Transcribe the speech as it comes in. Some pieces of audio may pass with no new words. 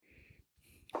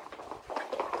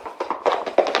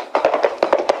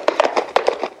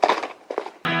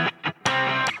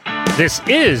This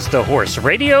is the Horse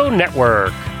Radio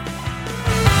Network.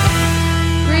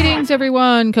 Greetings,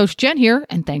 everyone. Coach Jen here,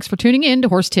 and thanks for tuning in to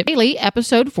Horse Tip Daily,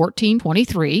 episode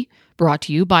 1423, brought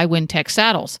to you by Wintec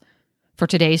Saddles. For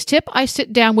today's tip, I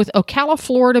sit down with Ocala,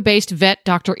 Florida-based vet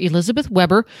Dr. Elizabeth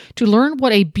Weber to learn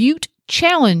what a Butte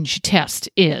Challenge test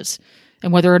is,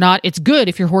 and whether or not it's good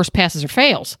if your horse passes or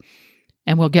fails.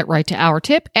 And we'll get right to our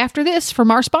tip after this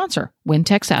from our sponsor,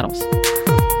 Wintec Saddles.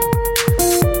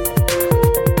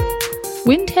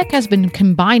 Wintec has been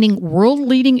combining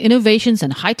world-leading innovations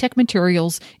and high-tech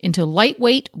materials into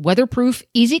lightweight, weatherproof,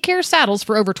 easy-care saddles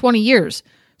for over 20 years.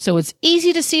 So it's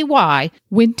easy to see why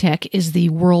Wintec is the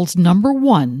world's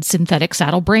 #1 synthetic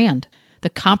saddle brand. The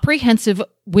comprehensive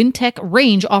Wintec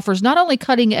range offers not only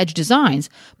cutting-edge designs,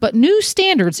 but new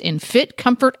standards in fit,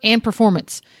 comfort, and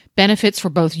performance. Benefits for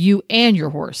both you and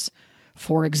your horse.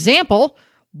 For example,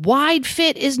 wide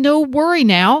fit is no worry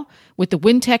now, with the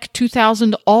Wintec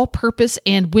 2000 All-Purpose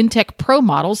and Wintec Pro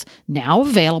models now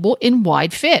available in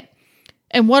wide fit.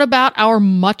 And what about our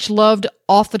much-loved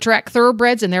off-the-track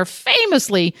thoroughbreds and their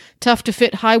famously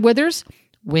tough-to-fit high withers?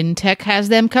 Wintec has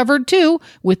them covered too,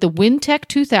 with the Wintec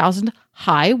 2000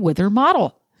 High Wither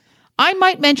model. I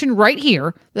might mention right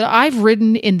here that I've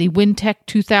ridden in the Wintec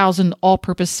 2000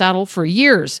 All-Purpose saddle for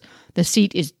years. The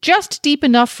seat is just deep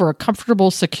enough for a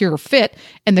comfortable, secure fit,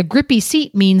 and the grippy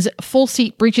seat means full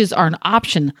seat breeches are an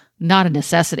option, not a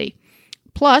necessity.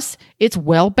 Plus, it's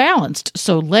well balanced,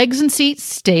 so legs and seats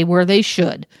stay where they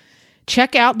should.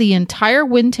 Check out the entire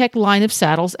Wintec line of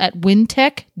saddles at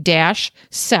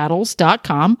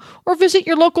wintec-saddles.com or visit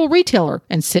your local retailer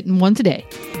and sit in one today.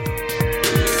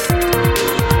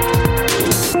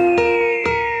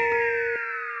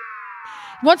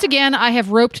 Once again, I have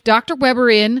roped Dr. Weber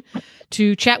in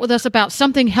to chat with us about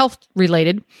something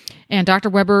health-related. And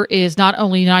Dr. Weber is not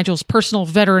only Nigel's personal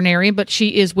veterinarian, but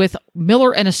she is with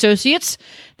Miller & Associates.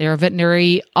 They're a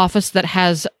veterinary office that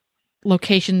has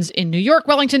locations in New York,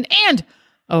 Wellington, and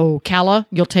Ocala.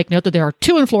 You'll take note that there are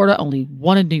 2 in Florida, only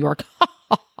 1 in New York.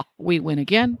 We win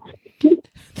again.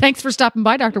 Thanks for stopping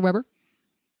by, Dr. Weber.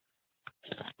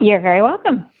 You're very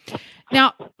welcome.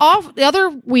 Now, the other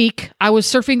week, I was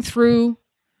surfing through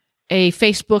a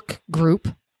Facebook group,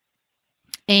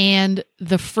 and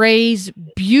the phrase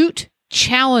Butte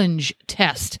Challenge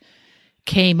test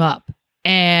came up,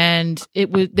 and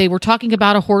they were talking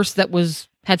about a horse that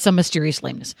had some mysterious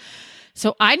lameness.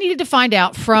 So I needed to find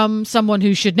out from someone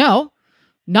who should know,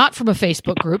 not from a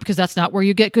Facebook group, because that's not where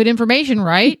you get good information,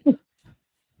 right?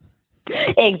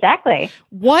 Exactly.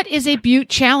 What is a Butte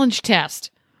Challenge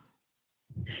test?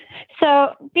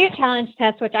 So Butte Challenge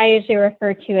test, which I usually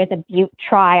refer to as a Butte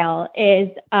trial, is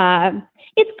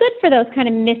it's good for those kind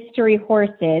of mystery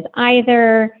horses,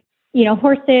 either,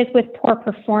 horses with poor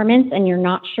performance and you're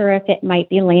not sure if it might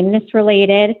be lameness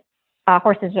related,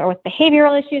 horses are with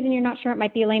behavioral issues and you're not sure it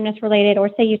might be lameness related, or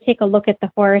say you take a look at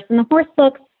the horse and the horse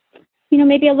looks,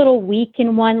 maybe a little weak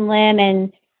in one limb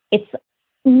and it's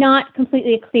not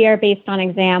completely clear based on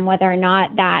exam whether or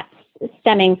not that's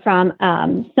stemming from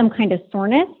some kind of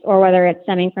soreness or whether it's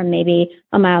stemming from maybe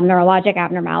a mild neurologic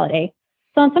abnormality.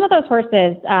 So on some of those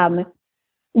horses,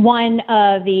 one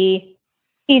of the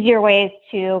easier ways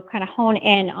to kind of hone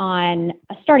in on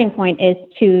a starting point is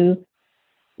to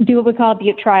do what we call a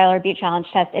Butte trial or Butte Challenge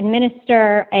test.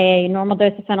 Administer a normal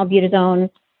dose of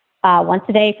phenylbutazone once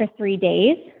a day for 3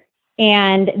 days,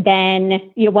 and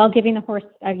then while giving the horse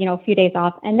a few days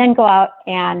off, and then go out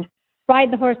and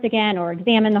ride the horse again or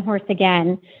examine the horse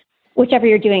again, whichever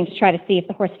you're doing, to try to see if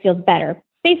the horse feels better.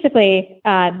 Basically,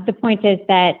 the point is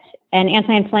that an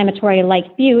anti-inflammatory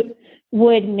like Butte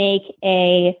would make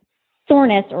a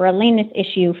soreness or a lameness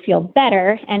issue feel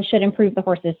better and should improve the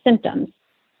horse's symptoms.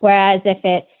 Whereas if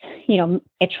it's,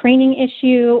 a training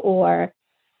issue or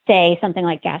say something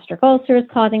like gastric ulcers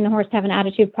causing the horse to have an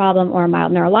attitude problem or a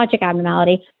mild neurologic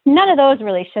abnormality, none of those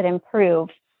really should improve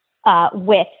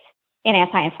with an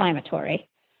anti-inflammatory.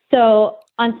 So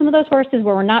on some of those horses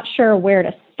where we're not sure where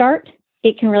to start,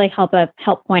 it can really help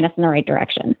point us in the right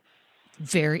direction.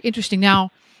 Very interesting. Now,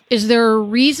 is there a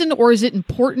reason or is it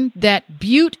important that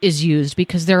Butte is used?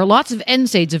 Because there are lots of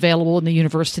NSAIDs available in the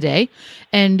universe today,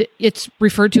 and it's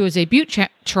referred to as a Butte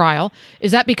trial.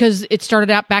 Is that because it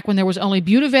started out back when there was only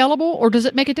Butte available, or does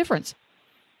it make a difference?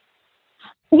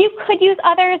 You could use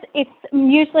others. It's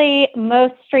usually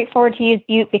most straightforward to use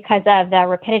Butte because of the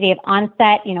rapidity of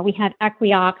onset. We have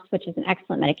Equiox, which is an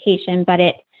excellent medication, but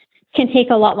it can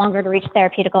take a lot longer to reach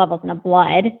therapeutic levels in the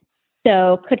blood.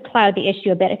 So could cloud the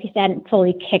issue a bit if you hadn't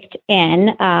fully kicked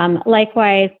in.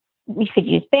 Likewise, we could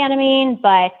use Banamine,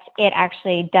 but it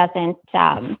actually doesn't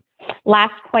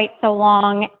last quite so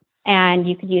long. and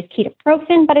you could use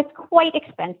ketoprofen, but it's quite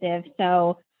expensive.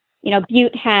 So,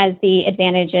 Butte has the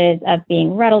advantages of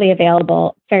being readily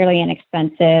available, fairly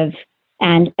inexpensive,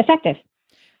 and effective.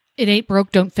 It ain't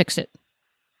broke, don't fix it.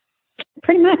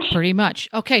 Pretty much. Pretty much.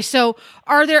 Okay, so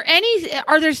are there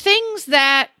things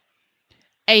that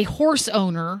a horse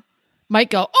owner might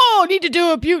go, oh, I need to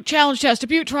do a Butte challenge test, a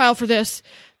Butte trial for this,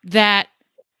 that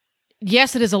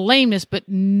yes, it is a lameness, but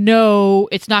no,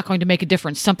 it's not going to make a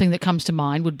difference. Something that comes to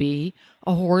mind would be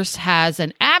a horse has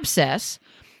an abscess.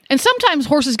 And sometimes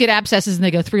horses get abscesses and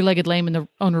they go three-legged lame and the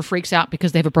owner freaks out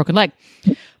because they have a broken leg.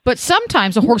 But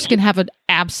sometimes a horse can have an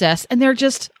abscess and they're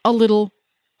just a little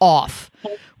off.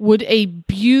 Would a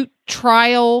Butte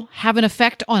trial have an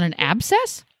effect on an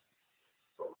abscess?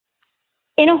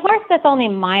 In a horse that's only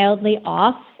mildly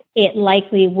off, it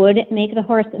likely would make the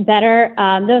horse better.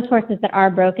 Those horses that are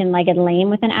broken-legged lame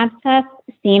with an abscess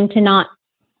seem to not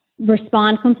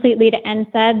respond completely to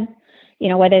NSAIDs,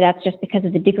 whether that's just because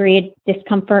of the degree of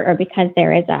discomfort or because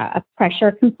there is a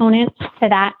pressure component to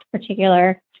that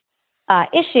particular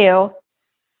issue.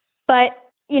 But,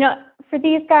 for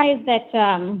these guys that,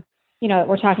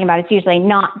 we're talking about, it's usually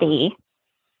not the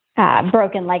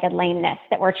broken-legged lameness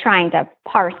that we're trying to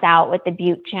parse out with the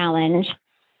Butte challenge.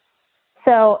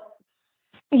 So,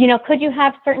 could you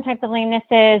have certain types of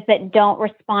lamenesses that don't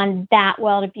respond that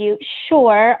well to Butte?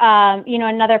 Sure.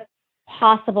 Another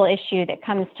possible issue that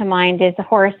comes to mind is a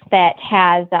horse that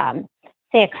has,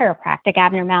 say, a chiropractic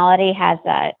abnormality, has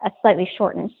a slightly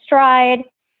shortened stride.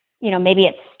 Maybe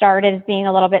it started as being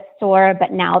a little bit sore,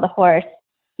 but now the horse,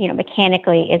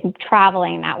 mechanically is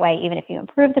traveling that way, even if you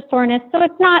improve the soreness. So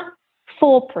it's not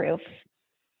foolproof,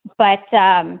 but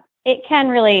it can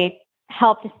really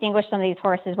help distinguish some of these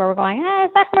horses where we're going,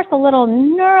 is that horse a little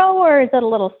neuro or is it a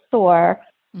little sore?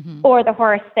 Mm-hmm. Or the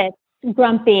horse that's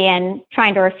grumpy and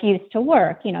trying to refuse to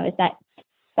work. Is that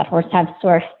horse have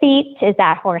sore feet? Is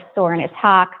that horse sore in his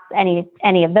hocks? Any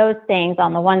of those things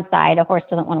on the one side, a horse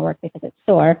doesn't want to work because it's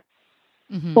sore.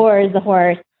 Mm-hmm. Or is the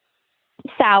horse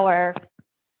sour,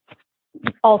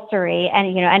 ulcery,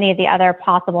 and any of the other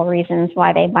possible reasons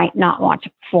why they might not want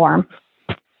to perform.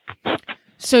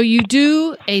 So you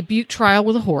do a Butte trial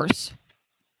with a horse.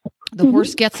 The mm-hmm.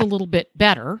 horse gets a little bit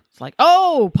better. It's like,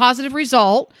 positive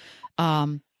result.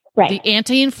 Right. The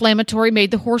anti-inflammatory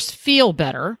made the horse feel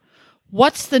better.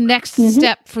 What's the next mm-hmm.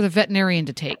 step for the veterinarian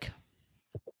to take?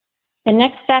 The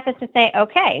next step is to say,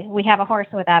 okay, we have a horse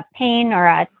with a pain or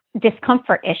a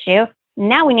discomfort issue.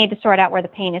 Now we need to sort out where the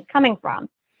pain is coming from.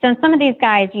 So in some of these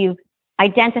guys, you've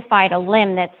identified a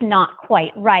limb that's not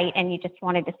quite right, and you just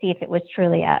wanted to see if it was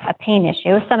truly a pain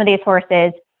issue. Some of these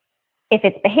horses, if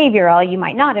it's behavioral, you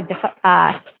might not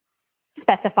have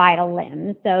specified a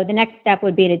limb. So the next step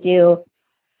would be to do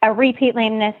a repeat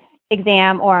lameness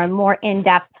exam or a more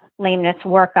in-depth lameness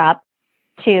workup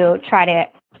to try to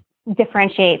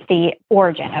differentiate the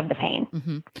origin of the pain.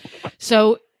 Mm-hmm.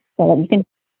 So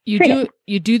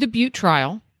you do the Butte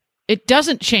trial. It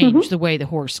doesn't change mm-hmm. the way the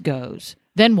horse goes.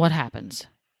 Then what happens?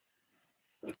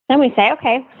 Then we say,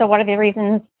 okay, so what are the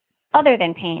reasons other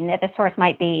than pain that this horse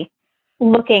might be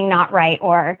looking not right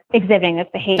or exhibiting this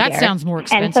behavior? That sounds more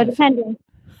expensive. And so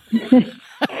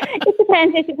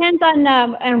depending, it depends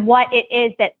on what it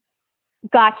is that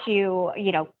got you,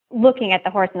 looking at the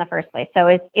horse in the first place. So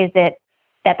is it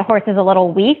that the horse is a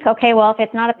little weak? Okay, well, if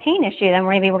it's not a pain issue, then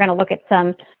maybe we're going to look at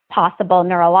some possible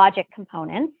neurologic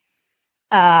components.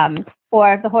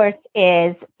 Or if the horse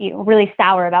is really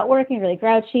sour about working, really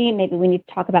grouchy, maybe we need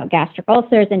to talk about gastric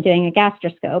ulcers and doing a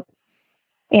gastroscope.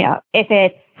 If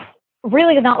it's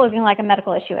really not looking like a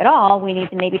medical issue at all, we need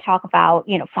to maybe talk about,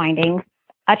 finding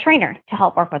a trainer to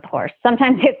help work with the horse.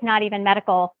 Sometimes it's not even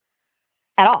medical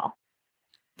at all.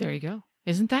 There you go.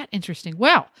 Isn't that interesting?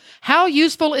 Well, how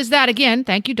useful is that? Again,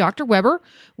 thank you, Dr. Weber,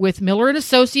 with Miller &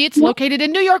 Associates, located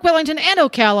in New York, Wellington, and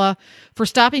Ocala, for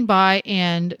stopping by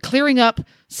and clearing up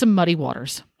some muddy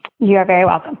waters. You're very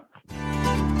welcome.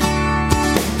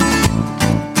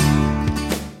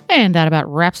 And that about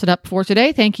wraps it up for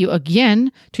today. Thank you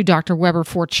again to Dr. Weber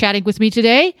for chatting with me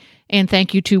today. And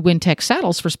thank you to Wintec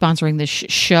Saddles for sponsoring this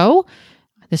show.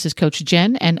 This is Coach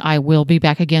Jen, and I will be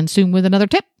back again soon with another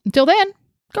tip. Until then,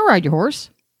 go ride your horse.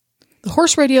 The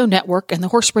Horse Radio Network and the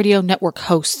Horse Radio Network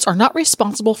hosts are not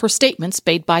responsible for statements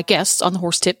made by guests on the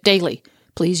Horse Tip Daily.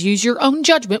 Please use your own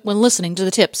judgment when listening to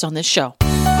the tips on this show.